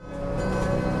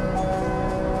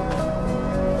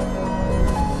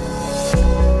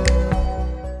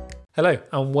Hello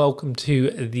and welcome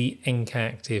to the NK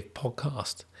Active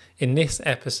podcast. In this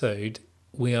episode,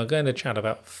 we are going to chat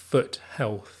about Foot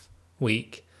Health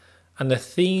Week, and the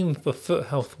theme for Foot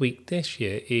Health Week this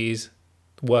year is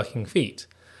working feet.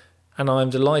 And I'm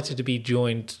delighted to be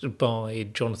joined by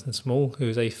Jonathan Small, who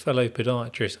is a fellow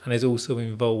podiatrist and is also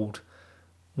involved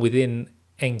within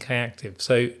NK Active.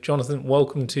 So, Jonathan,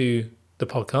 welcome to the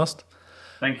podcast.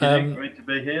 Thank you, Nick. Great to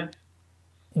be here.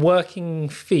 Working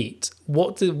feet.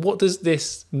 What does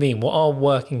this mean? What are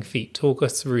working feet? Talk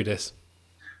us through this.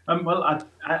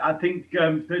 I think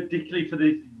particularly for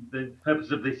the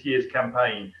purpose of this year's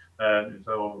campaign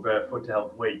for Foot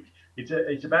Health Week,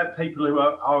 it's about people who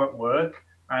are at work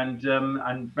and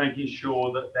making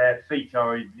sure that their feet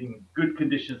are in good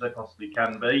condition as they possibly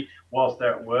can be whilst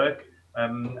they're at work,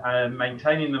 and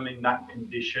maintaining them in that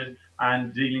condition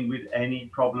and dealing with any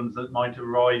problems that might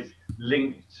arise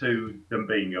linked to them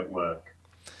being at work.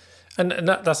 And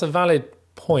that's a valid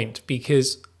point,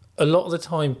 because a lot of the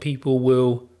time people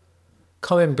will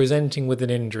come in presenting with an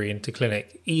injury into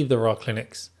clinic, either our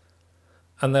clinics,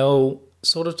 and they'll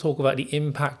sort of talk about the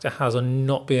impact it has on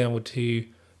not being able to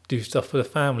do stuff for the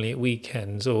family at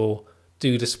weekends or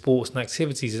do the sports and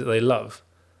activities that they love.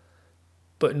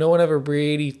 But no one ever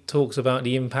really talks about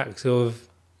the impacts of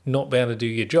not being able to do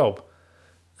your job.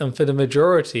 And for the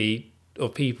majority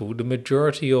of people, the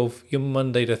majority of your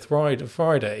Monday to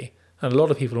Friday, and a lot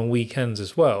of people on weekends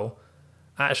as well,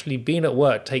 actually being at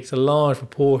work takes a large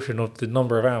proportion of the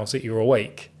number of hours that you're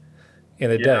awake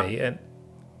in a day.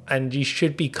 And you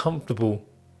should be comfortable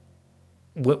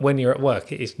when you're at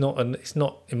work. It's not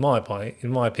in my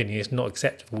opinion, it's not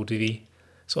acceptable to be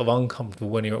sort of uncomfortable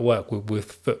when you're at work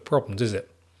with foot problems, is it?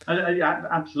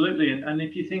 Absolutely, and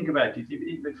if you think about it,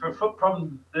 if for a foot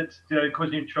problem that's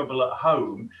causing you trouble at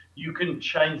home, you can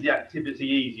change the activity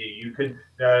easier. You can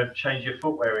change your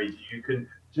footwear easier. You can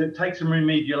take some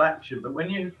remedial action. But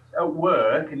when you're at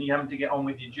work and you're having to get on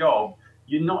with your job,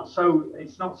 it's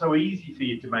not so easy for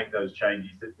you to make those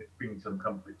changes that bring some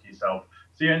comfort to yourself.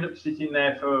 So you end up sitting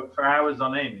there for hours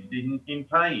on end in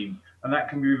pain, and that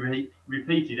can be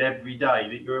repeated every day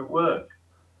that you're at work.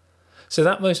 So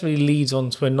that mostly leads on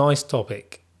to a nice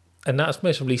topic, and that's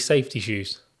mostly safety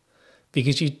shoes.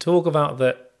 Because you talk about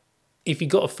that if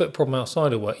you've got a foot problem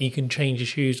outside of work, you can change your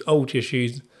shoes, alter your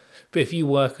shoes. But if you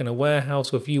work in a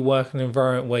warehouse or if you work in an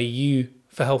environment where you,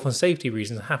 for health and safety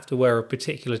reasons, have to wear a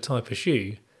particular type of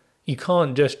shoe, you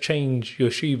can't just change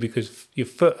your shoe because your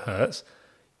foot hurts.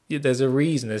 There's a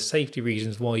reason, there's safety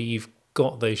reasons why you've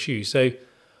got those shoes. So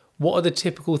what are the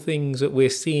typical things that we're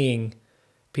seeing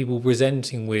people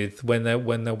presenting with when they're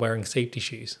wearing safety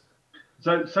shoes?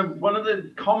 So one of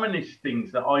the commonest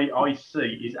things that I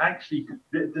see is actually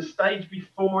the stage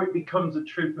before it becomes a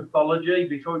true pathology,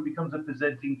 before it becomes a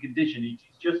presenting condition.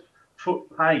 It's just foot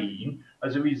pain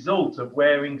as a result of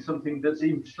wearing something that's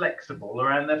inflexible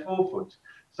around their forefoot.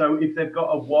 So if they've got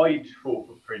a wide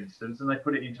forefoot, for instance, and they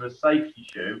put it into a safety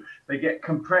shoe, they get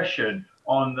compression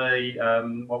on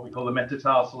the what we call the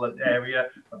metatarsal area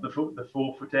of the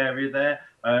forefoot area there,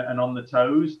 and on the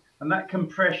toes. And that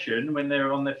compression, when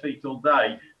they're on their feet all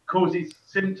day, causes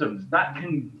symptoms that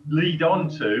can lead on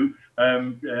to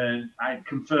a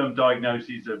confirmed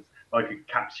diagnosis of like a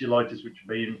capsulitis, which would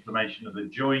be inflammation of the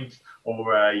joint,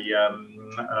 or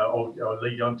or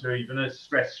lead on to even a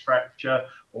stress fracture,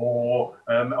 or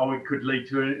it could lead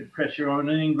to a pressure on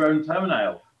an ingrown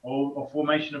toenail, or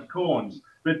formation of corns.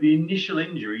 But the initial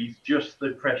injury is just the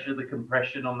pressure, the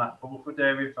compression on that forefoot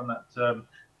area from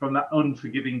that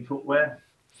unforgiving footwear.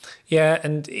 Yeah,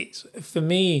 and it's, for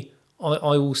me,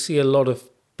 I will see a lot of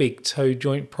big toe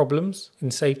joint problems in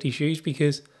safety shoes,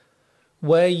 because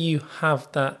where you have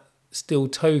that steel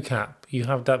toe cap, you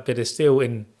have that bit of steel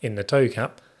in the toe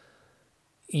cap,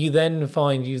 you've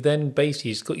then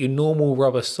basically just got your normal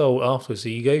rubber sole afterwards. So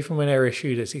you go from an area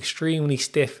shoe that's extremely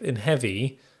stiff and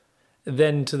heavy,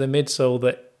 then to the midsole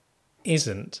that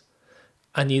isn't.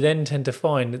 And you then tend to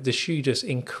find that the shoe just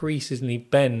increasingly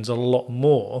bends a lot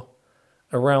more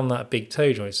around that big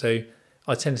toe joint. So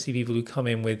I tend to see people who come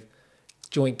in with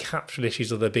joint capsule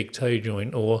issues of their big toe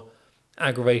joint, or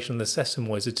aggravation of the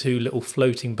sesamoids, the two little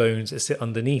floating bones that sit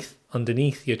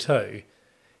underneath your toe.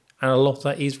 And a lot of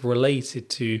that is related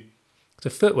to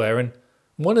footwear. And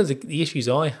one of the issues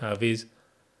I have is,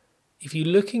 if you're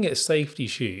looking at safety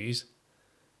shoes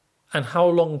and how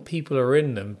long people are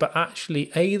in them, but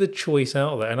actually the choice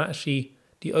out there, and actually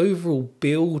the overall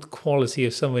build quality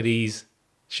of some of these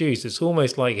shoes, it's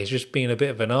almost like it's just been a bit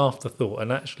of an afterthought.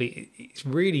 And actually it's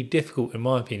really difficult, in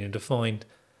my opinion, to find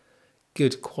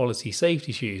good quality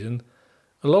safety shoes. And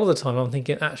a lot of the time I'm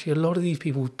thinking, actually, a lot of these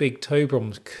people's big toe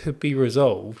problems could be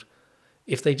resolved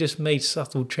if they just made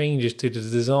subtle changes to the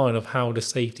design of how the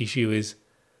safety shoe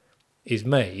is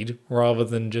made, rather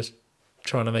than just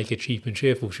trying to make a cheap and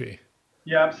cheerful shoe.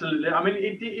 Yeah, absolutely. I mean,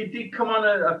 it did come on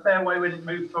a fair way when it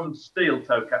moved from steel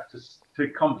toe cap to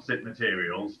composite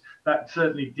materials. That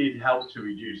certainly did help to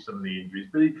reduce some of the injuries,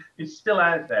 but it's still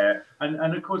out there.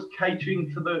 And of course, catering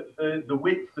for the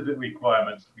width of the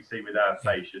requirements that we see with our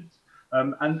patients.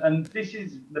 And this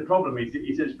is the problem, is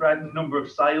it's about the number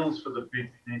of sales for the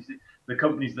business, the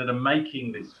companies that are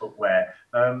making this footwear.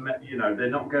 They're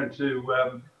not going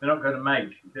to make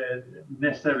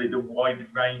necessarily the wide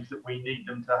range that we need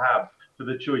them to have for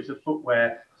the choice of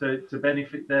footwear to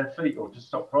benefit their feet or to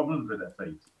stop problems with their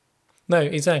feet. No,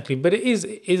 exactly. But it is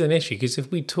an issue, because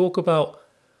if we talk about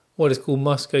what is called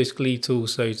musculoskeletal,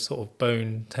 so sort of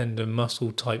bone, tendon,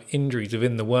 muscle type injuries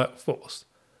within the workforce,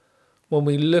 when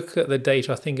we look at the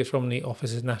data, I think it's from the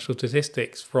Office of National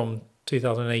Statistics from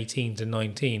 2018 to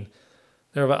 19,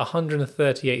 there are about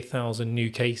 138,000 new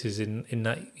cases in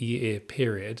that year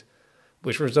period,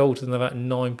 which resulted in about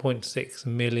 9.6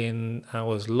 million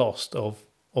hours lost of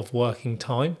working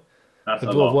time. That's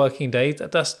a lot. Of working days.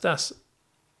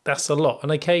 That's a lot.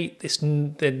 And okay,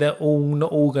 they're not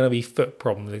all going to be foot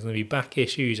problems. There's going to be back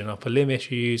issues and upper limb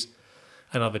issues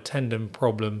and other tendon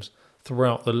problems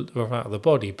throughout the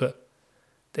body, but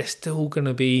there's still going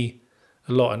to be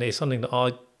a lot, and it's something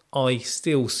that I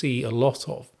still see a lot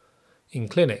of in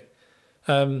clinic.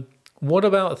 What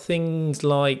about things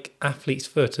like athlete's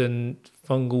foot and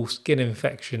fungal skin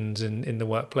infections in the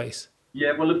workplace?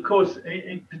 Yeah, well, of course,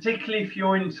 particularly if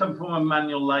you're in some form of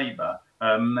manual labour,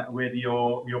 where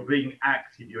you're being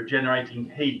active, you're generating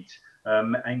heat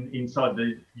and inside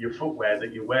your footwear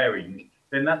that you're wearing,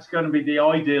 then that's going to be the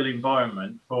ideal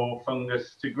environment for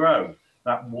fungus to grow.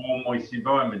 That warm, moist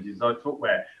environment inside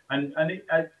footwear. And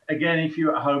again, if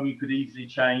you're at home, you could easily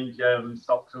change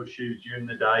socks or shoes during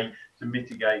the day to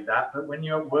mitigate that. But when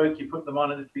you're at work, you put them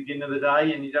on at the beginning of the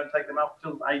day and you don't take them off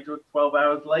until 8 or 12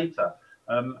 hours later.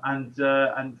 And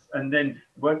then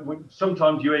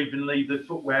sometimes you even leave the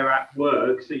footwear at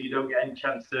work, so you don't get any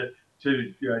chance to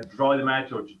dry them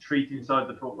out or to treat inside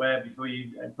the footwear before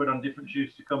you put on different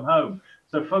shoes to come home.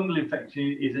 So fungal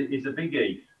infection is a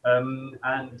biggie.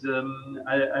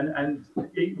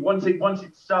 Once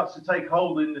it starts to take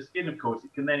hold in the skin, of course,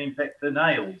 it can then infect the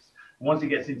nails. Once it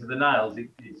gets into the nails,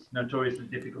 it's notoriously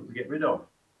difficult to get rid of.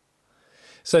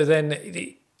 So then,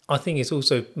 I think it's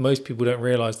also, most people don't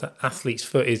realise that athlete's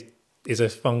foot is a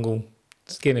fungal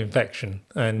skin infection,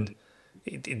 and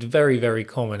it's very, very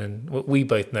common. And what we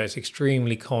both know, it's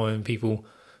extremely common in people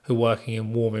who are working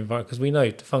in warm environments, because we know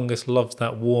the fungus loves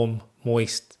that warm,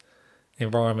 moist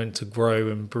environment to grow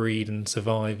and breed and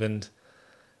survive.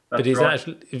 But it's right.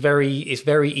 Actually it's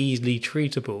very easily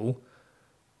treatable.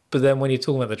 But then when you're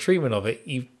talking about the treatment of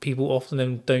it, people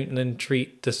often don't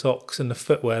treat the socks and the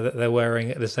footwear that they're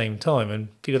wearing at the same time. And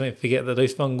people don't forget that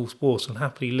those fungal spores can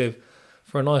happily live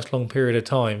for a nice long period of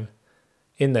time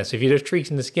in there. So if you're just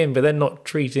treating the skin but then not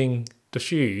treating the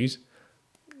shoes,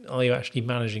 are you actually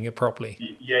managing it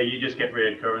properly? Yeah, you just get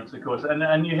reoccurrence, of course.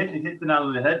 And you hit the nail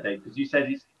on the head there, because you said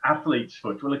it's athlete's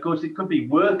foot. Well, of course, it could be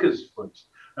worker's foot.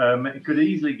 It could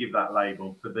easily give that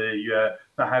label for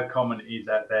how common it is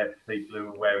out there for people who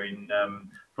are wearing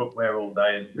footwear all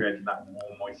day and creating that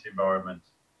warm, moist environment.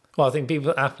 Well, I think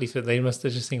people, athletes, they must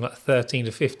have just seen like 13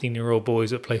 to 15-year-old boys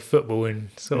that play football in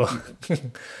sort of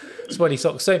sweaty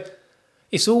socks. So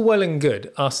it's all well and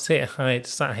good us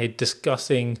sat here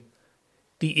discussing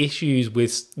the issues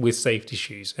with safety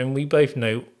shoes, and we both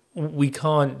know we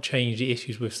can't change the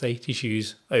issues with safety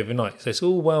shoes overnight. So it's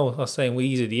all well us saying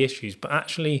these are the issues, but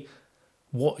actually,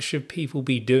 what should people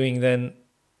be doing then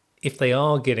if they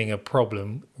are getting a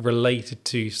problem related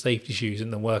to safety shoes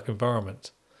in the work environment?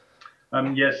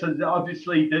 So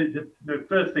obviously the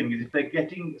first thing is, if they're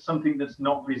getting something that's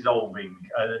not resolving,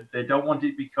 they don't want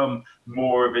it to become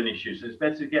more of an issue. So it's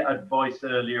better to get advice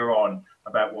earlier on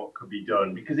about what could be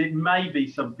done, because it may be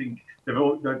something they've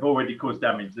already caused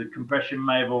damage. The compression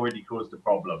may have already caused a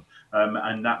problem,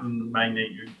 and that may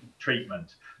need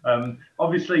treatment.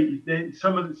 Obviously,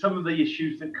 some of the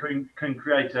issues that can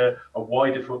create a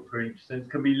wider foot, for instance,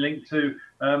 can be linked to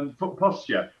foot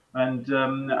posture and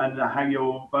how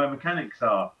your biomechanics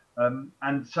are.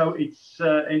 And so it's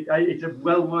a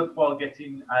well worthwhile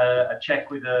getting a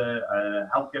check with a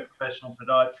healthcare professional,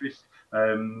 podiatrist,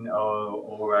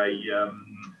 or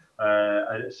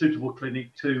a suitable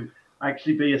clinic to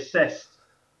actually be assessed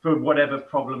for whatever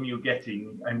problem you're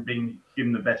getting and being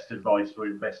given the best advice for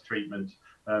the best treatment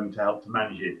to help to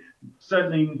manage it.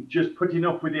 Certainly, just putting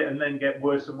up with it and then get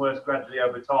worse and worse gradually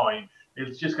over time,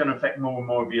 it's just going to affect more and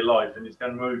more of your life, and it's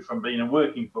going to move from being a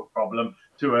working foot problem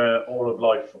to a all of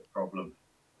life foot problem.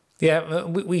 Yeah,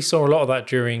 we saw a lot of that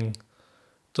during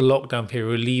the lockdown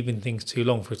period, leaving things too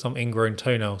long for some ingrown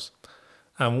toenails.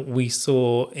 And we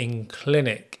saw in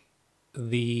clinic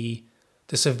the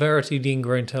severity of the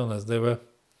ingrown toenails. They were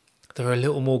a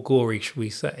little more gory, should we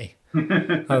say.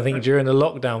 I think during the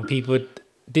lockdown, people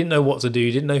didn't know what to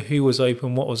do, didn't know who was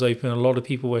open, what was open. A lot of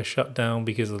people were shut down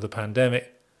because of the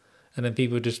pandemic. And then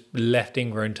people just left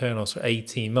ingrown toenails for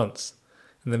 18 months.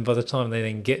 And then by the time they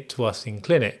then get to us in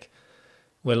clinic,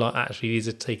 we're like, actually, these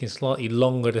are taking slightly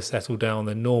longer to settle down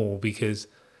than normal because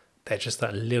they're just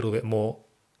that little bit more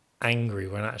angry,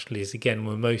 when actually, it's again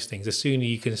with most things, the sooner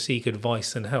you can seek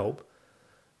advice and help,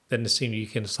 then the sooner you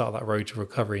can start that road to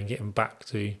recovery and getting back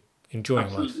to enjoying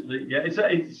Absolutely. life. Yeah,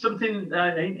 it's something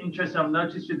interesting I've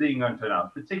noticed with the ingrown toenails,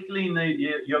 particularly in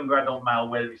the younger adult male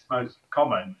where it's most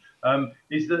common,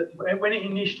 is that when it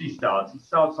initially starts, it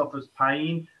starts off as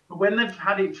pain, but when they've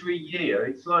had it for a year,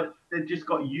 it's like they've just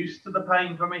got used to the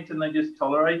pain from it and they just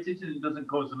tolerate it, and it doesn't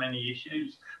cause them any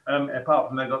issues, apart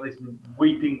from they've got this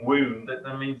weeping wound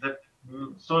that means that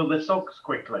soil their socks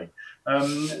quickly.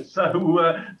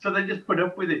 So they just put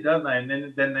up with it, don't they? And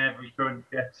then they have recurrent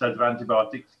episodes of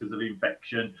antibiotics because of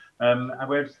infection. And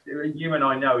whereas you and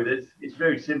I know that it's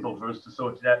very simple for us to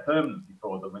sort it out permanently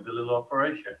for them with a little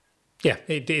operation. Yeah,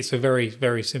 it's a very,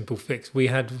 very simple fix. We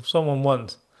had someone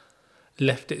once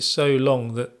left it so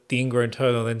long that the ingrown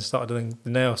toenail the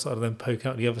nail started to then poke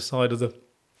out the other side of the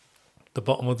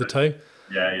bottom of the toe.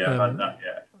 Yeah, I've had that,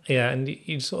 yeah. Yeah, and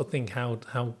you sort of think how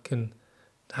can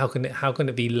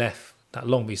it be left that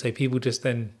long? But you say people just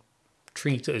then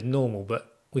treat it as normal,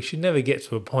 but we should never get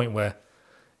to a point where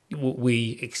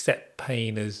we accept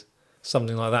pain as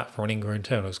something like that for an ingrown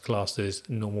toenail as classed as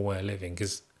normal way of living,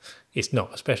 because it's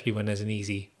not, especially when there's an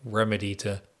easy remedy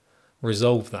to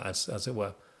resolve that, as it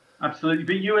were. Absolutely,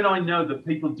 but you and I know that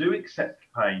people do accept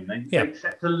pain. They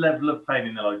accept a level of pain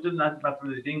in their life. It doesn't matter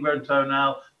whether it's ingrown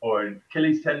toenail or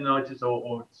Achilles tendonitis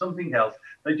or something else.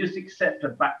 They just accept a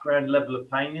background level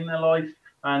of pain in their life,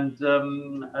 and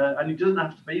it doesn't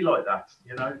have to be like that.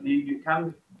 You know, you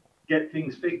can get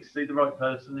things fixed, see the right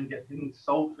person, and get things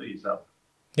solved for yourself.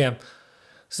 Yeah.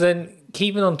 So then,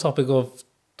 keeping on topic of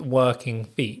working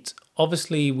feet,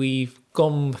 obviously we've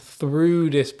gone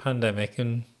through this pandemic,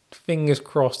 and fingers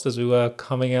crossed as we were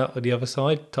coming out of the other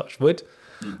side, touch wood.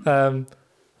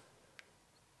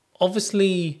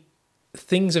 Obviously,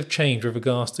 things have changed with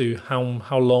regards to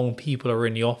how long people are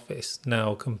in the office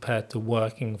now compared to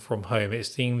working from home. It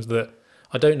seems that,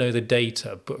 I don't know the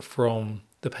data, but from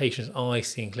the patients I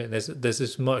see in clinic, there's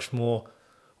this much more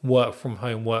work from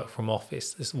home, work from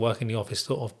office, this work in the office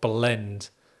sort of blend,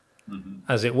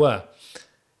 as it were.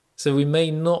 So we may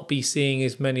not be seeing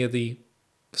as many of the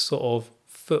sort of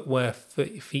footwear,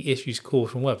 feet issues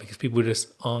caused from work because people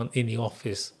just aren't in the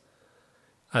office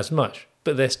as much,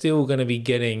 but they're still going to be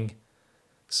getting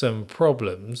some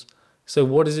problems. So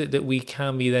what is it that we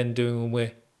can be then doing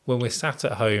when we're sat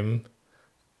at home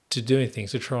to doing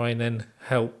things to try and then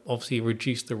help obviously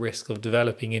reduce the risk of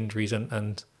developing injuries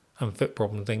and foot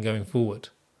problems then going forward?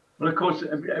 Well, of course,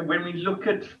 when we look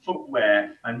at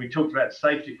footwear, and we talked about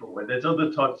safety footwear, there's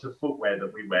other types of footwear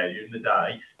that we wear during the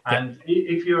day. And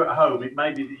if you're at home, it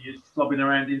may be that you're slobbing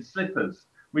around in slippers,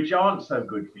 which aren't so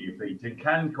good for your feet and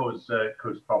can cause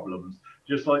problems,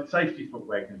 just like safety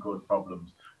footwear can cause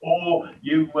problems. Or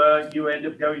you end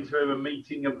up going through a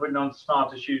meeting and putting on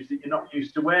smarter shoes that you're not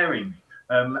used to wearing.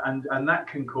 And that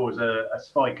can cause a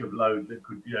spike of load that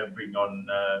could bring on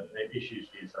issues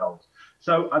for yourselves.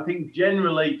 So I think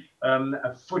generally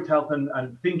foot health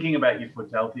and thinking about your foot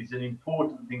health is an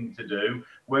important thing to do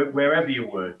wherever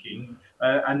you're working.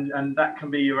 And that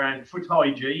can be around foot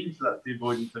hygiene, so that's the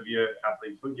avoidance of your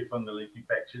athlete's foot, your fungal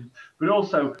infections, but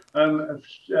also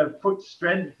foot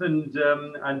strength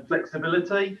and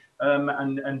flexibility,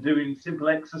 and doing simple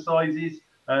exercises.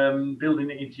 Building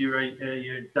it into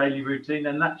your daily routine,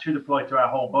 and that should apply to our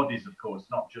whole bodies, of course,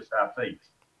 not just our feet.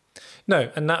 No,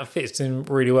 and that fits in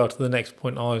really well to the next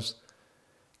point I was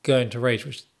going to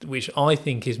raise, which I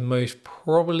think is most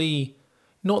probably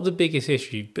not the biggest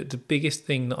issue, but the biggest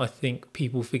thing that I think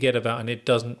people forget about, and it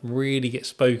doesn't really get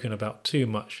spoken about too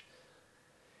much,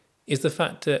 is the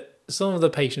fact that some of the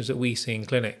patients that we see in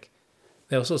clinic,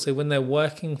 they'll sort of say when they're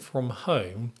working from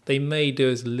home, they may do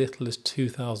as little as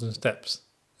 2,000 steps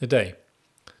a day.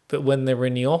 But when they're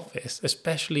in the office,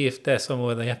 especially if they're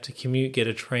somewhere they have to commute, get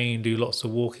a train, do lots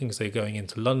of walking, so going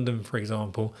into London, for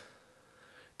example,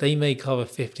 they may cover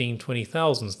 15,000,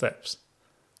 20,000 steps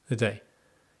a day.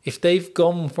 if they've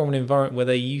gone from an environment where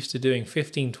they're used to doing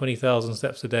 15, 20,000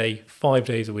 steps a day, 5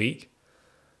 days a week,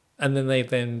 and then they've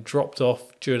then dropped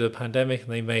off during the pandemic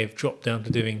and they may have dropped down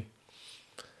to doing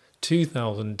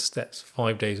 2,000 steps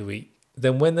 5 days a week,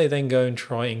 then when they then go and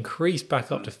try increase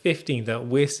back up to 15, that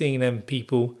we're seeing them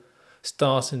people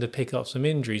starting to pick up some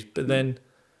injuries, but then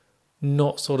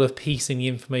not sort of piecing the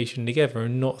information together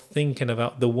and not thinking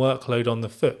about the workload on the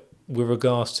foot with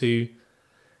regards to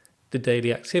the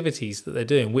daily activities that they're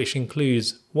doing, which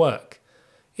includes work.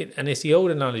 And it's the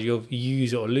old analogy of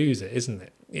use it or lose it, isn't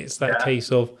it? It's that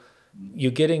case of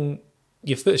you're getting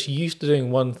your foot's used to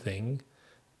doing one thing,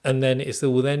 and then it's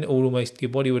all then almost your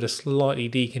body would have slightly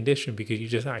deconditioned because you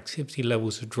just activity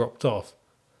levels have dropped off,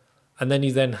 and then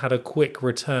you then had a quick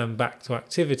return back to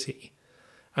activity.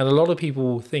 And a lot of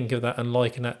people think of that and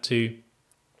liken that to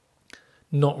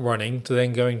not running to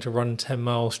then going to run 10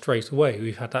 miles straight away.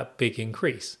 We've had that big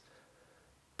increase.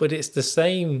 But it's the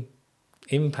same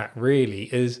impact really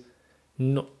as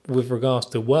not with regards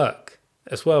to work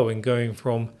as well, in going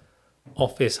from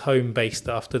office home based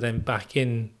stuff to then back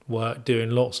in work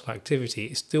doing lots of activity.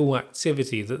 It's still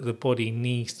activity that the body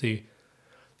needs to get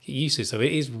used to. So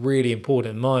it is really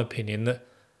important, in my opinion, that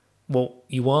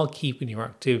you are keeping your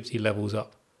activity levels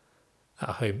up at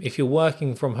home. If you're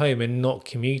working from home and not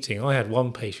commuting, I had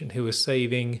one patient who was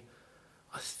saving,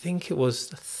 I think it was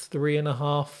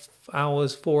 3.5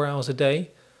 hours, 4 hours a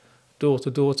day,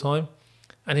 door-to-door time.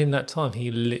 And in that time, he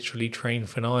literally trained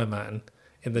for an Ironman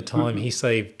in the time he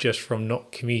saved just from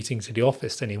not commuting to the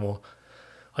office anymore.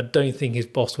 I don't think his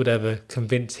boss would ever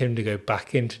convince him to go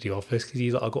back into the office because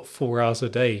he's like, I've got 4 hours a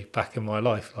day back in my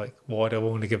life. Like, why do I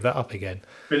want to give that up again?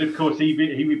 But of course, he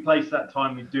replaced that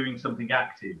time with doing something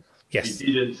active. Yes.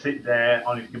 He didn't sit there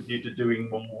on his computer doing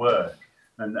more work.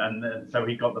 And so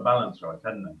he got the balance right,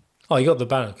 hadn't he? Oh, you got the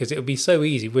balance, because it would be so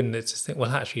easy, wouldn't it, to think,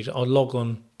 well, actually, I'll log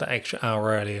on that extra hour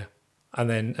earlier and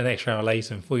then an extra hour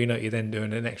later. And before you know it, you're then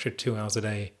doing an extra 2 hours a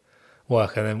day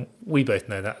work. And then we both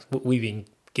know that. We've been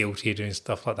guilty of doing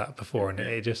stuff like that before, and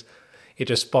it just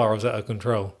spirals out of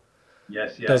control.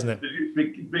 Yes, doesn't it?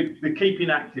 The keeping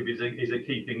active is a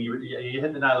key thing. You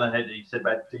hit the nail on the head. You said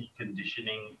about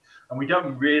deconditioning, and we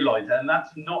don't realise that. And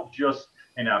that's not just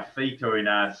in our feet or in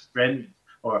our strength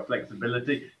or our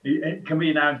flexibility. It can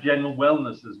be in our general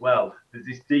wellness as well. There's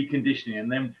this deconditioning,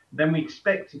 and then we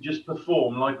expect to just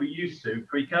perform like we used to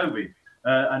pre-COVID.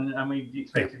 And we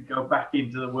expect to go back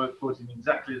into the workforce in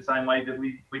exactly the same way that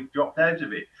we dropped out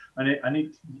of it. And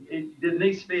it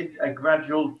needs to be a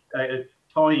gradual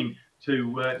time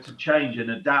to change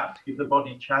and adapt, give the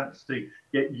body a chance to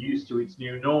get used to its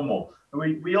new normal.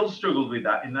 And we all struggled with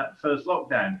that in that first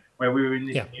lockdown, where we were in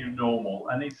this new normal.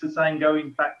 And it's the same going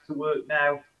back to work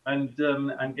now and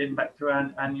getting back to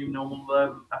our new normal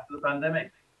after the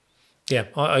pandemic. Yeah,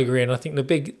 I agree. And I think the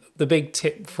big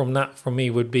tip from me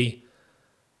would be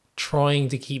trying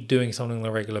to keep doing something on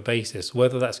a regular basis,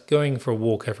 whether that's going for a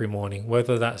walk every morning,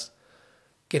 whether that's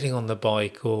getting on the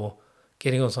bike or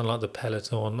getting on something like the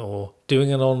Peloton or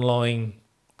doing an online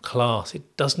class.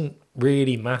 It doesn't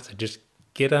really matter. Just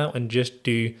get out and just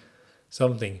do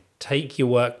something. Take your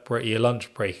work break, your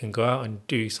lunch break, and go out and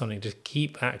do something. Just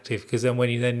keep active, because then when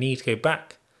you then need to go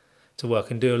back to work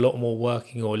and do a lot more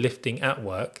working or lifting at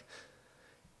work,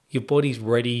 your body's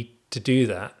ready to do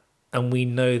that. And we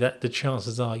know that the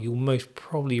chances are you'll most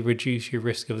probably reduce your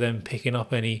risk of them picking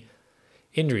up any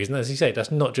injuries. And as you say,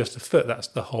 that's not just the foot, that's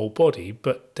the whole body,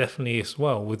 but definitely as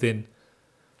well within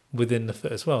the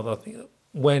foot as well. I think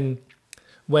when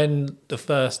the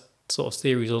first sort of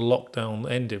series of lockdown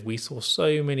ended, we saw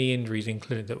so many injuries in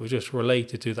clinic that were just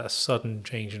related to that sudden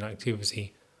change in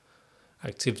activity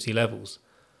levels.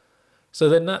 So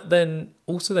then that then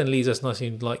also then leads us nicely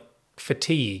into like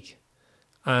fatigue.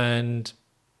 And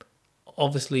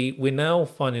obviously we're now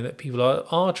finding that people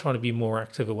are trying to be more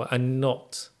active and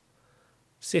not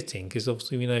sitting, because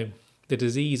obviously we know the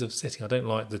disease of sitting, I don't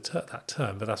like that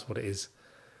term, but that's what it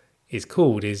is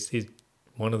called, is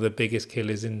one of the biggest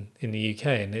killers in the UK.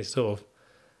 And it's sort of,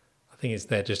 I think it's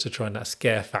there just to try and that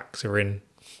scare factor in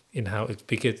how it's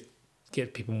because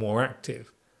get people more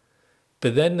active.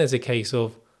 But then there's a case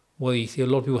of, well, you see a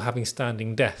lot of people having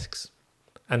standing desks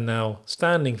and now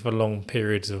standing for long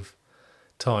periods of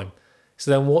time. So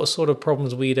then what sort of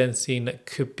problems are we then seeing that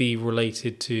could be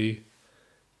related to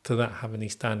that, having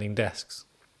these standing desks?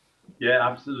 Yeah,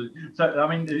 absolutely. So, I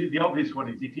mean, the obvious one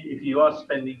is if you are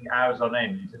spending hours on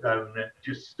end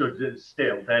just stood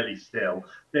still, fairly still,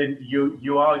 then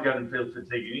you are going to feel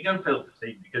fatigue. And you're going to feel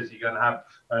fatigue because you're going to have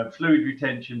fluid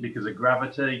retention because of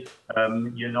gravity.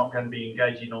 You're not going to be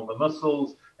engaging all the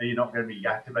muscles, and you're not going to be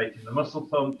activating the muscle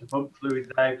pump to pump fluids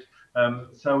out.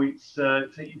 So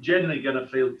you're generally going to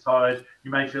feel tired. You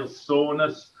may feel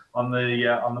soreness on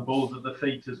the balls of the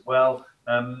feet as well.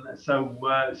 So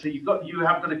you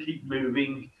have got to keep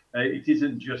moving. It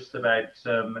isn't just about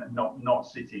not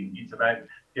sitting. It's about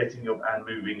getting up and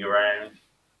moving around.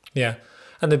 Yeah.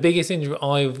 And the biggest injury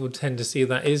I would tend to see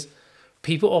that is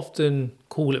people often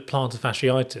call it plantar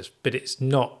fasciitis, but it's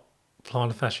not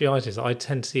plantar fasciitis. I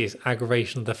tend to see it's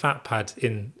aggravation of the fat pad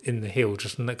in the heel,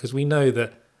 just because we know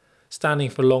that standing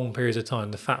for long periods of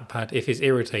time, the fat pad, if it's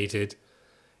irritated,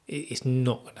 it's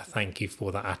not going to thank you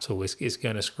for that at all. It's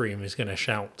going to scream, it's going to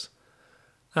shout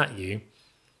at you.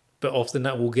 But often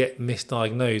that will get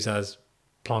misdiagnosed as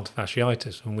plantar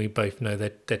fasciitis, and we both know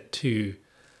that they're two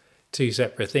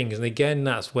separate things. And again,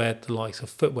 that's where the likes of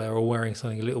footwear or wearing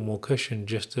something a little more cushioned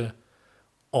just to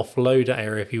offload that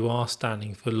area if you are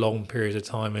standing for long periods of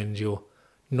time and you're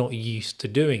not used to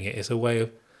doing it. It's a way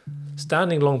of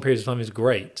standing long periods of time is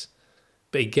great,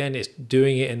 but again, it's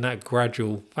doing it in that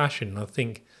gradual fashion. I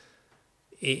think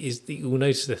it is. You'll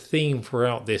notice the theme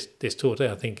throughout this talk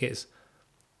today. I think it's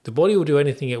the body will do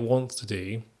anything it wants to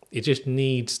do. It just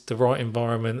needs the right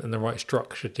environment and the right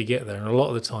structure to get there. And a lot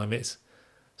of the time, it's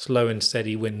slow and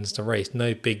steady wins the race.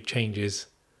 No big changes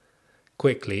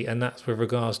quickly, and that's with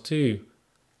regards to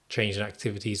changing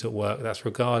activities at work. That's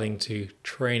regarding to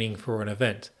training for an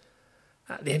event.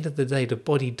 At the end of the day, the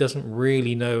body doesn't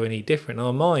really know any different.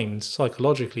 Our minds,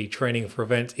 psychologically, training for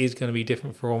events is going to be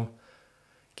different from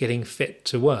getting fit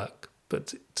to work.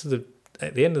 But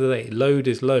at the end of the day, load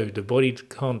is load. The body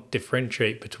can't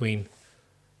differentiate between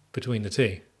the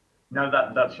two. No,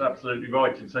 that's absolutely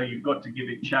right. And so you've got to give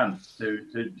it a chance to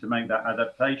make that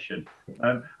adaptation.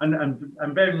 And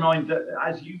bear in mind that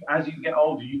as you get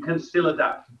older, you can still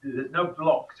adapt. There's no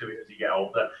block to it as you get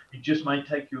older. It just may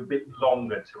take you a bit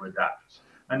longer to adapt.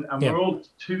 And we're all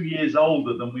 2 years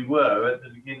older than we were at the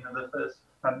beginning of the first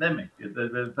pandemic,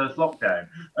 the first lockdown.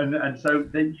 And so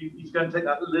then it's going to take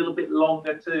that a little bit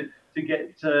longer to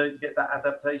get that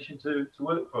adaptation to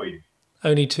work for you.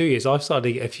 Only 2 years. I've started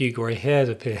to get a few grey hairs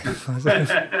appear. I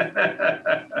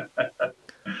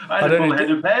had a full head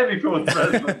of hair before the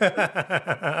first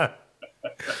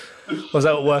Was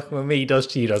that what working with me does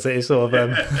to you, does it? It's sort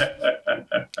of...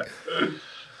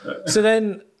 So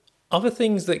then, other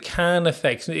things that can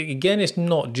affect... Again, it's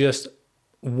not just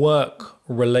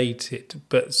work-related,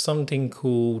 but something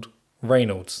called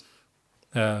Raynaud's.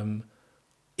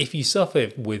 If you suffer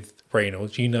with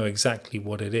Raynaud's, you know exactly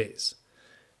what it is.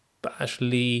 But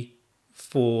actually,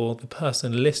 for the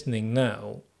person listening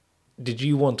now, did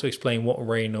you want to explain what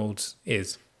Raynaud's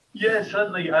is? Yeah,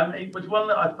 certainly. It was one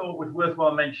that I thought was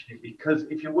worthwhile mentioning because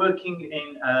if you're working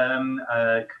in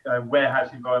a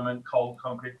warehouse environment, cold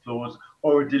concrete floors,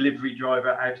 or a delivery driver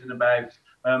out and about,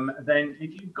 then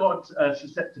if you've got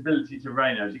susceptibility to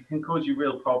Raynaud's, it can cause you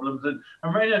real problems. And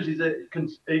Raynaud's is a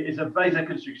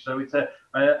vasoconstriction, so it's a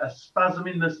spasm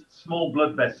in the small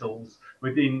blood vessels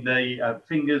within the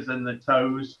fingers and the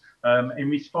toes in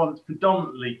response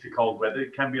predominantly to cold weather.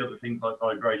 It can be other things like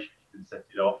vibration that can set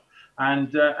it off.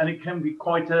 And it can be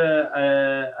quite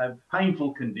a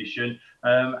painful condition,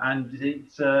 and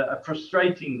it's a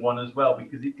frustrating one as well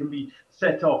because it can be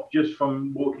set off just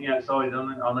from walking outside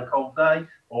on a cold day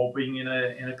or being in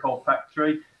a cold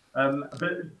factory.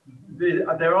 But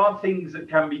there are things that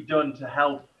can be done to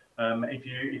help if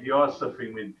you are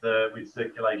suffering with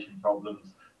circulation problems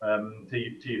to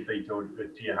your feet or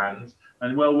to your hands,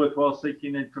 and well worthwhile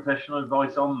seeking professional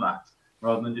advice on that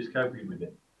rather than just coping with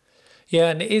it.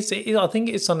 Yeah, and it is. I think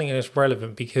it's something that's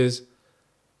relevant because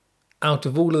out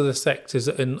of all of the sectors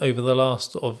over the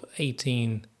last sort of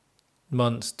 18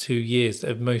 months, 2 years that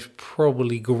have most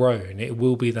probably grown, it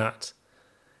will be that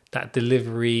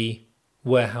delivery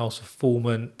warehouse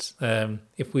fulfillment.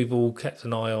 If we've all kept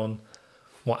an eye on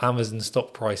what Amazon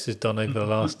stock price has done over the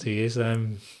last 2 years,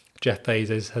 Jeff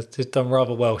Bezos has just done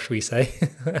rather well, shall we say,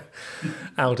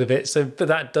 out of it. So, but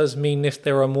that does mean if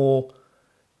there are more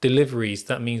deliveries,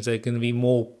 that means there are going to be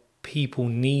more people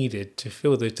needed to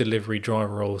fill those delivery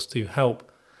driver roles to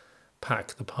help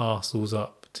pack the parcels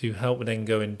up, to help then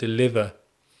go and deliver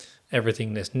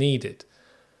everything that's needed.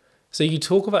 So you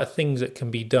talk about things that can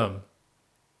be done.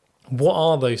 What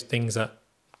are those things that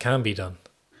can be done?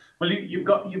 Well, you've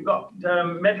got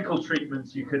medical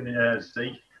treatments you can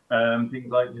seek. things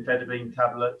like nifedipine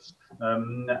tablets,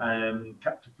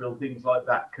 captopril, things like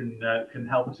that can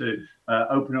help to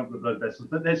open up the blood vessels.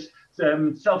 But there's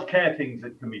self-care things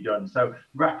that can be done. So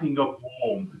wrapping up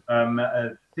warm,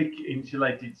 thick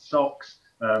insulated socks,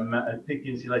 thick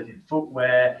insulated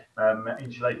footwear,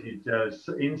 insulated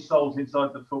insoles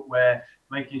inside the footwear,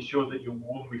 making sure that you're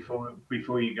warm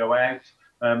before you go out.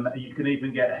 You can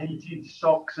even get heated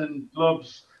socks and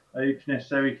gloves if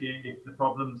necessary, if the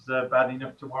problem's bad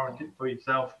enough to warrant it for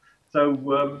yourself. So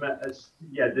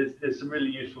yeah, there's some really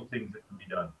useful things that can be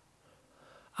done.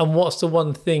 And what's the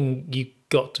one thing you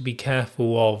got to be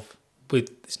careful of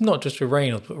with, it's not just with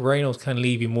Raynaud's, but Raynaud's can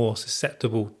leave you more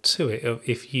susceptible to it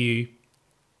if you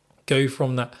go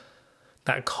from that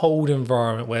cold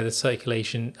environment where the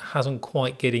circulation hasn't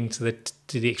quite getting to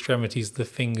the extremities of the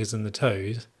fingers and the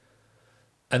toes,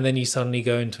 and then you suddenly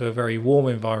go into a very warm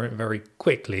environment very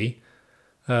quickly.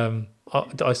 I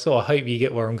sort of hope you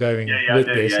get where I'm going with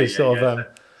this. So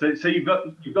you've got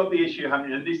the issue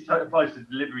happening, and this applies to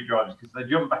delivery drivers because they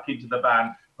jump back into the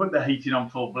van, put the heating on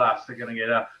full blast. They're going to get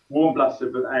a warm blast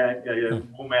of warm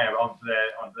air onto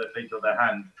their feet or their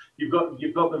hands. You've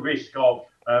got the risk of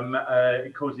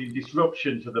causing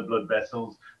disruption to the blood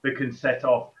vessels that can set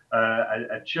off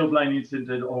a chilblain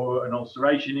incident or an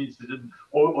ulceration incident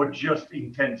or just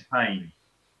intense pain.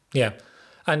 Yeah,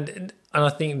 and I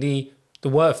think the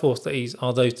workforce that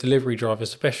are those delivery drivers,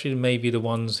 especially maybe the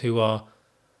ones who are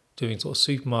doing sort of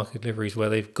supermarket deliveries where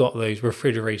they've got those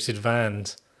refrigerated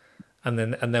vans and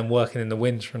then working in the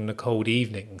winter and the cold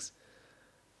evenings.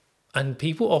 And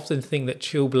people often think that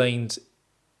chilblains,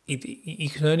 you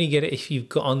can only get it if you've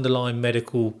got underlying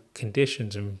medical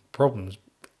conditions and problems.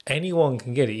 Anyone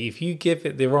can get it. If you give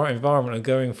it the right environment and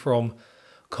going from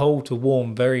cold to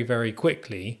warm very, very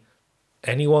quickly,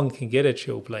 anyone can get a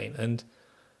chilblain. And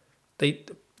they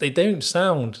don't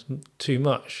sound too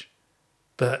much,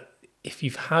 but if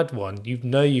you've had one,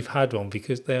 you've had one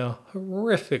because they are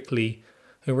horrifically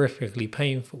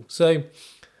painful. So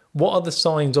what are the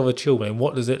signs of a chilblain?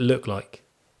 What does it look like?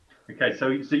 Okay, so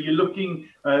you're looking,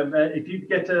 if you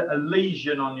get a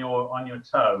lesion on your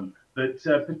toe, that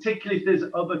particularly if there's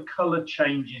other colour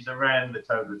changes around the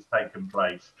toe that's taken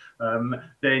place,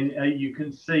 then you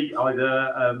can see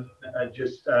either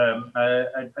just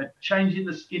a change in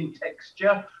the skin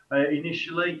texture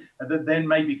initially, that then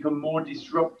may become more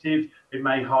disruptive. It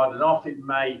may harden off. It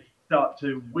may start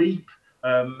to weep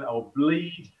or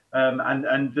bleed.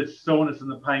 And the soreness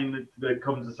and the pain that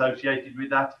comes associated with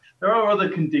that. There are other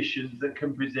conditions that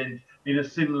can present in a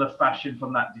similar fashion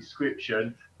from that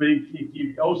description, but if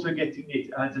you're also getting it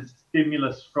as a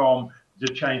stimulus from the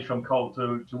change from cold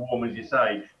to warm, as you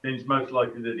say, then it's most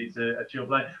likely that it's a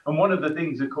chilblain. And one of the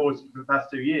things, of course, for the past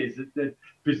 2 years that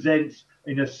presents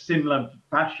in a similar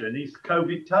fashion is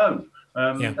COVID toe.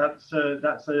 That's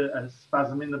a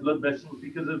spasm in the blood vessels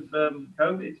because of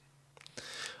COVID.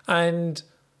 And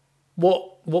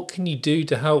what can you do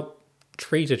to help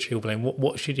treat a chilblain?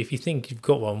 What should, if you think you've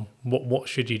got one, what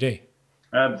should you do?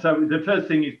 So the first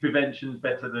thing is prevention is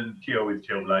better than cure with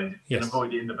chilblains. If you can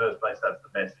avoid it in the first place, that's the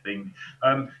best thing.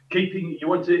 You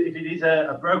want to, if it is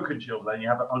a broken chilblain, you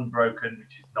have it unbroken,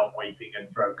 which is not weeping, and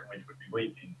broken, which would be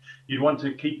weeping. You'd want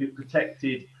to keep it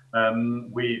protected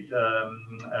with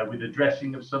a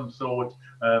dressing of some sort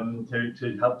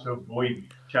to help to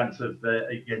avoid chance of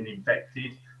getting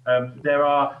infected. There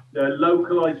are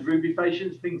localized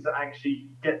rubefacients, things that actually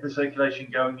get the circulation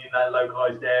going in that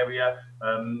localized area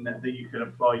that you can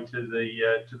apply to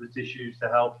the tissues to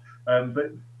help.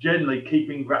 But generally,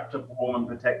 keeping wrapped up warm and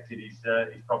protected is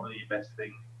probably your best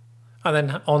thing. And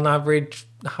then, on average,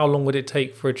 how long would it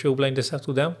take for a chilblain to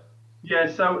settle down?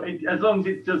 Yeah, so as long as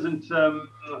it doesn't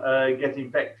get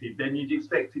infected, then you'd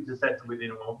expect it to settle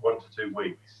within 1 to 2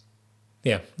 weeks.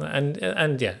 Yeah,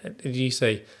 and yeah, as you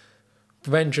say,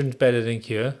 prevention's better than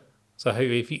cure. So I hope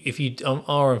if you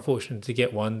are unfortunate to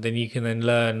get one, then you can then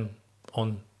learn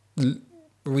on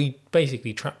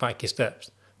basically track back your steps,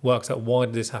 works out why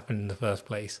did this happen in the first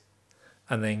place,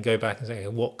 and then go back and say, okay,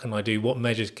 what can I do? What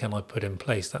measures can I put in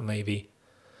place? That may be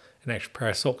an extra pair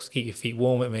of socks to keep your feet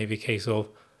warm. It may be a case of,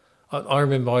 I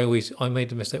remember I made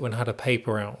the mistake when I had a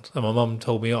paper round, and my mum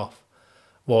told me off,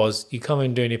 was you come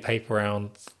in doing your paper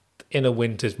round in a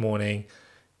winter's morning,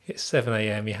 it's 7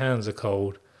 a.m, your hands are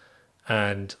cold,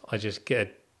 and I just get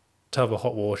a tub of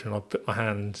hot water and I put my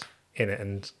hand in it,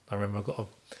 and I remember I got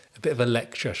a bit of a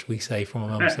lecture, shall we say, from my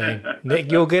mum saying,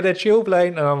 Nick, you'll get a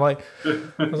chilblain. And I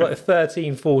was like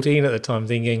 13, 14 at the time,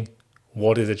 thinking,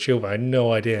 what is a chilblain? I had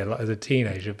no idea, like as a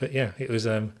teenager. But yeah, it was...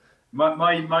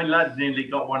 My lad nearly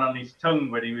got one on his tongue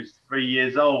when he was 3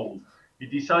 years old. He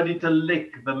decided to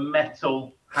lick the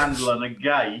metal handle on a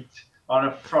gate on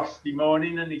a frosty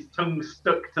morning and his tongue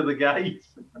stuck to the gate.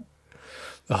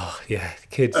 Oh yeah,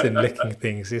 kids and licking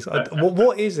things.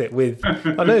 What is it with?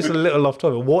 I know it's a little off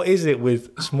topic. What is it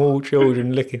with small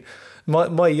children licking?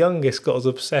 My youngest got his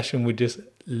obsession with just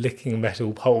licking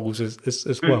metal poles as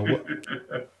well.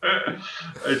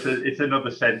 It's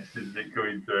another sense, isn't it,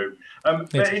 coming through?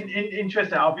 But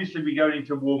interesting. Obviously, we're going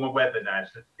into warmer weather now,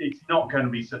 so it's not going to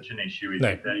be such an issue, is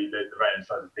it? The rain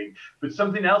side of things. But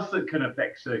something else that can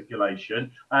affect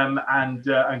circulation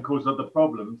and cause other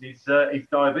problems is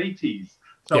diabetes.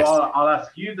 So yes. I'll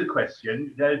ask you the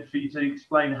question for you to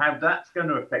explain how that's going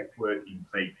to affect working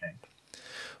feet.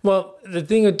 Well, the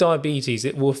thing with diabetes,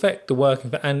 it will affect the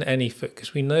working foot and any foot,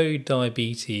 because we know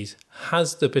diabetes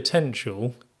has the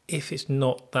potential, if it's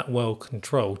not that well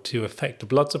controlled, to affect the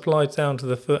blood supply down to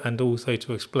the foot and also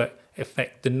to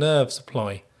affect the nerve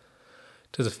supply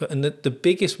to the foot. And the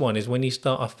biggest one is when you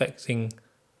start affecting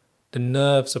the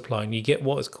nerve supply and you get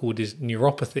what is called is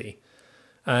neuropathy.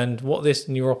 And what this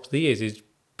neuropathy is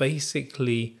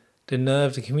basically the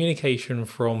nerve, the communication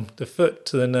from the foot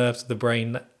to the nerves of the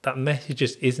brain, that message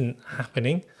just isn't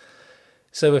happening.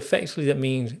 So effectively that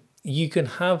means you can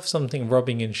have something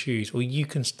rubbing in shoes, or you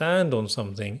can stand on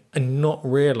something and not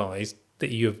realise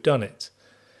that you have done it.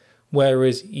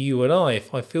 Whereas you and I,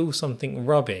 if I feel something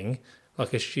rubbing,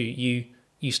 like a shoe,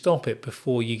 you stop it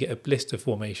before you get a blister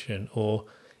formation. Or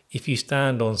if you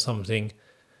stand on something,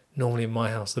 normally in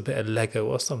my house, a bit of Lego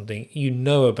or something, you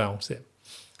know about it.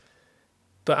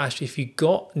 But actually, if you've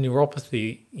got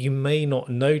neuropathy, you may not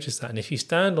notice that. And if you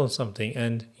stand on something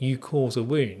and you cause a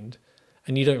wound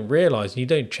and you don't realise, you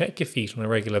don't check your feet on a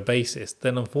regular basis,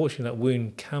 then unfortunately that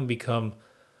wound can become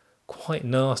quite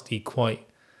nasty quite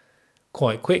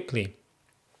quickly.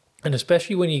 And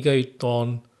especially when you go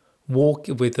on walk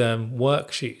with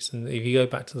work shoes, and if you go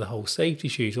back to the whole safety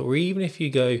shoes, or even if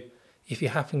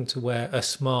you're having to wear a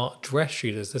smart dress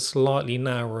shoe that's a slightly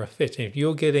narrower fit, and if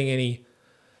you're getting any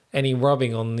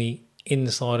rubbing on the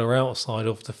inside or outside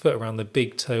of the foot around the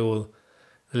big toe or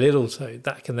the little toe,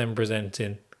 that can then present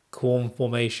in corn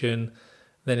formation.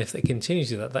 Then if they continue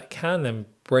to that can then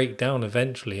break down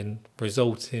eventually and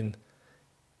result in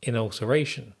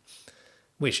ulceration,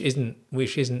 which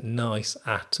isn't nice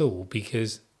at all,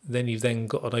 because then you've then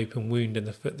got an open wound in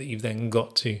the foot that you've then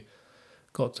got to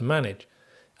manage.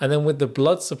 And then with the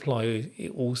blood supply,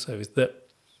 it also is that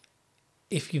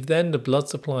if you've then the blood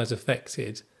supply is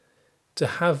affected, to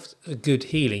have a good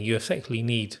healing, you effectively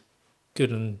need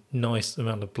good and nice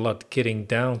amount of blood getting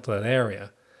down to that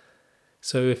area.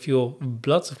 So if your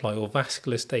blood supply or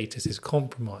vascular status is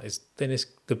compromised, then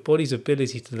the body's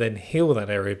ability to then heal that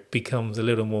area becomes a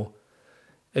little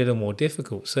more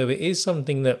difficult. So it is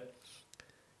something that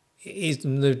is the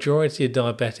majority of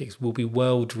diabetics will be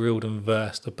well drilled and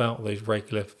versed about those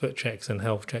regular foot checks and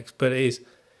health checks, but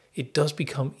it does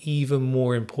become even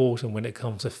more important when it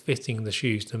comes to fitting the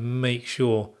shoes to make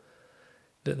sure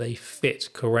that they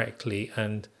fit correctly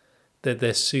and that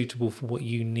they're suitable for what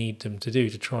you need them to do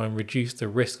to try and reduce the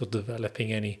risk of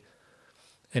developing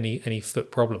any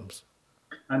foot problems.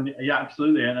 And yeah,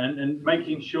 absolutely. And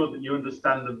making sure that you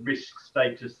understand the risk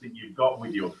status that you've got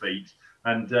with your feet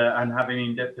and having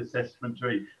in-depth assessment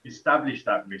to establish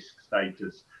that risk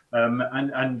status. And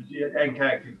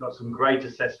NCAC has got some great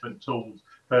assessment tools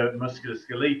for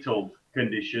musculoskeletal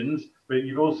conditions, but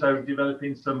you're also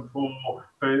developing some for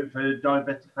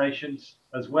diabetic patients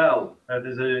as well.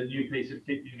 There's a new piece of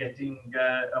kit you're getting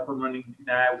up and running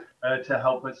now to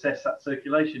help assess that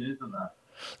circulation, isn't there?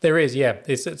 There is, yeah.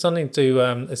 It's something to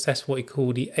assess what we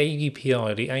call the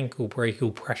ABPI, the ankle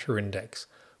brachial pressure index,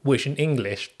 which in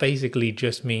English basically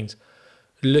just means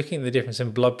looking at the difference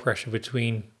in blood pressure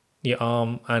between your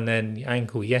arm and then your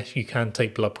ankle. Yes, you can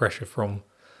take blood pressure from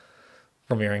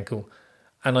your ankle,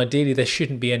 and ideally there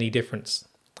shouldn't be any difference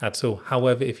at all.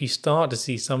 However, if you start to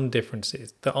see some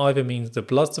differences, that either means the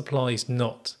blood supply is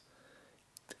not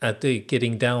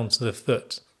getting down to the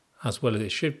foot as well as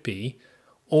it should be,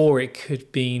 or it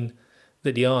could mean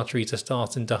that the arteries are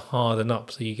starting to harden up,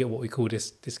 so you get what we call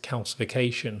this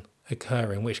calcification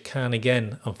occurring, which can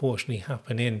again unfortunately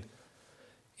happen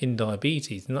in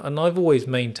diabetes. And I've always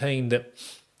maintained that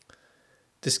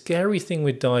the scary thing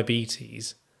with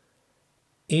diabetes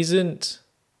isn't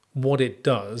what it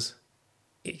does.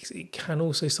 It can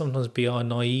also sometimes be our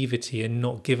naivety and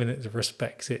not giving it the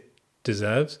respect it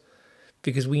deserves,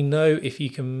 because we know if you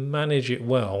can manage it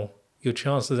well, your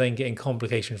chances of then getting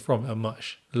complications from it are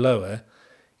much lower.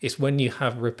 It's when you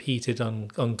have repeated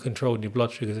uncontrolled, your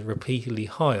blood sugars are repeatedly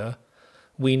higher,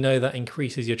 we know that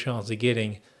increases your chance of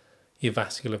getting your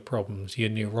vascular problems, your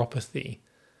neuropathy,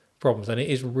 problems. And it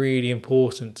is really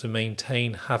important to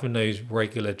maintain having those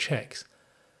regular checks.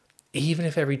 Even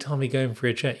if every time you're going for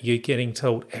a check, you're getting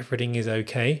told everything is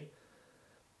okay.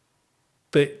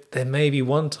 But there may be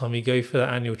one time you go for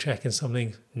that annual check and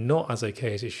something's not as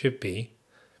okay as it should be,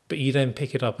 but you then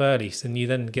pick it up early, so you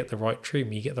then get the right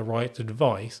treatment, you get the right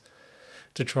advice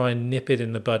to try and nip it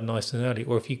in the bud nice and early.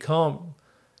 Or if you can't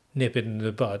nip it in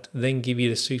the bud, then give you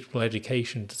the suitable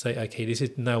education to say, okay, this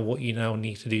is now what you now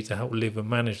need to do to help live and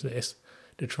manage this,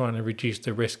 to try and reduce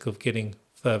the risk of getting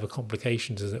further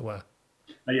complications, as it were.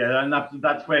 Yeah, and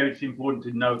that's where it's important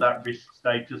to know that risk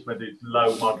status, whether it's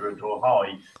low, moderate, or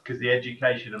high, because the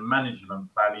education and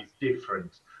management plan is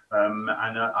different. And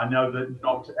I know that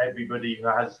not everybody who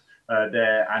has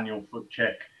their annual foot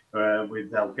check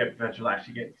with healthcare professional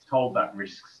actually gets told that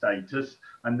risk status,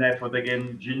 and therefore they're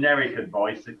getting generic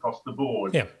advice across the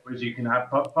board. Yeah. Whereas you can have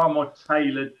far more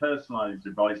tailored, personalised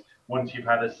advice once you've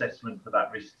had assessment for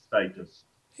that risk status.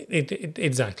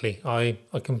 Exactly. I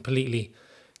completely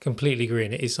agree,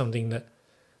 and it is something that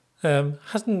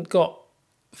hasn't got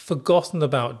forgotten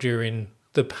about during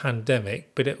the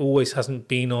pandemic, but it always hasn't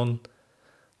been on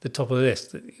the top of the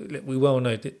list. We well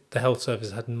know that the health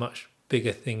service had much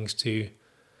bigger things to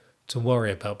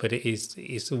worry about, but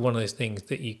it's one of those things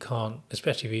that you can't,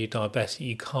 especially if you're diabetic,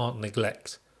 you can't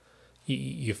neglect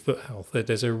your foot health.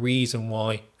 There's a reason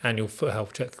why annual foot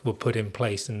health checks were put in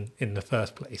place in the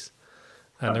first place.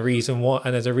 And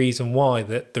there's a reason why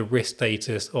that the risk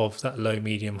status of that low,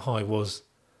 medium, high was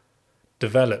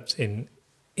developed in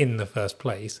the first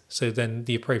place. So then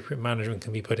the appropriate management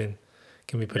can be put in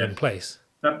place.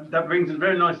 That brings us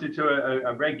very nicely to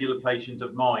a regular patient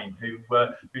of mine who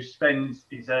spends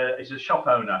is a shop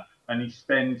owner, and he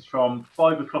spends from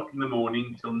 5 o'clock in the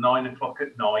morning till 9 o'clock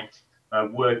at night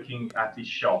working at his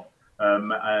shop,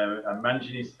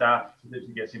 managing his staff.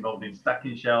 He gets involved in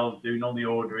stacking shelves, doing all the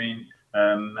ordering,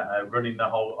 running the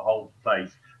whole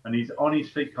place, and he's on his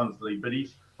feet constantly. But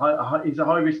he's a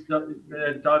high risk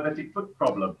diabetic foot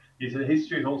problem. He's a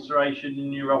history of ulceration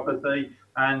and neuropathy,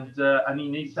 and he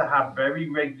needs to have very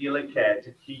regular care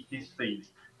to keep his feet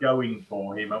going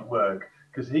for him at work,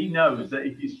 because he knows that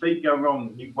if his feet go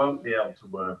wrong, he won't be able to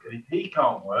work, and if he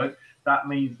can't work, that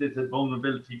means there's a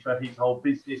vulnerability for his whole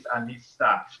business and his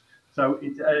staff. So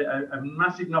it's a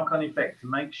massive knock-on effect to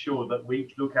make sure that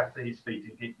we look after his feet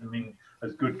and keep them in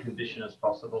as good condition as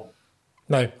possible.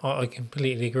 No, I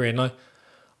completely agree. And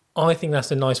I think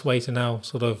that's a nice way to now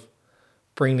sort of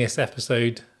bring this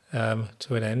episode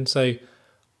to an end. So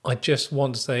I just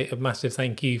want to say a massive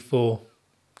thank you for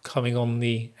coming on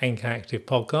the NCAT Active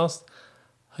podcast.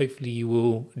 Hopefully you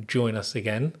will join us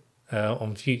again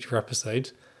on future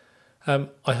episodes.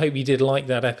 I hope you did like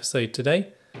that episode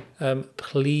today.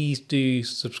 Please do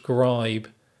subscribe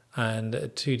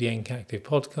to the NCAT Active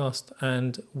podcast,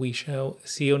 and we shall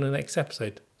see you on the next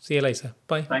episode. See you later.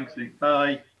 Bye. Thanks, Luke.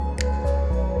 Bye.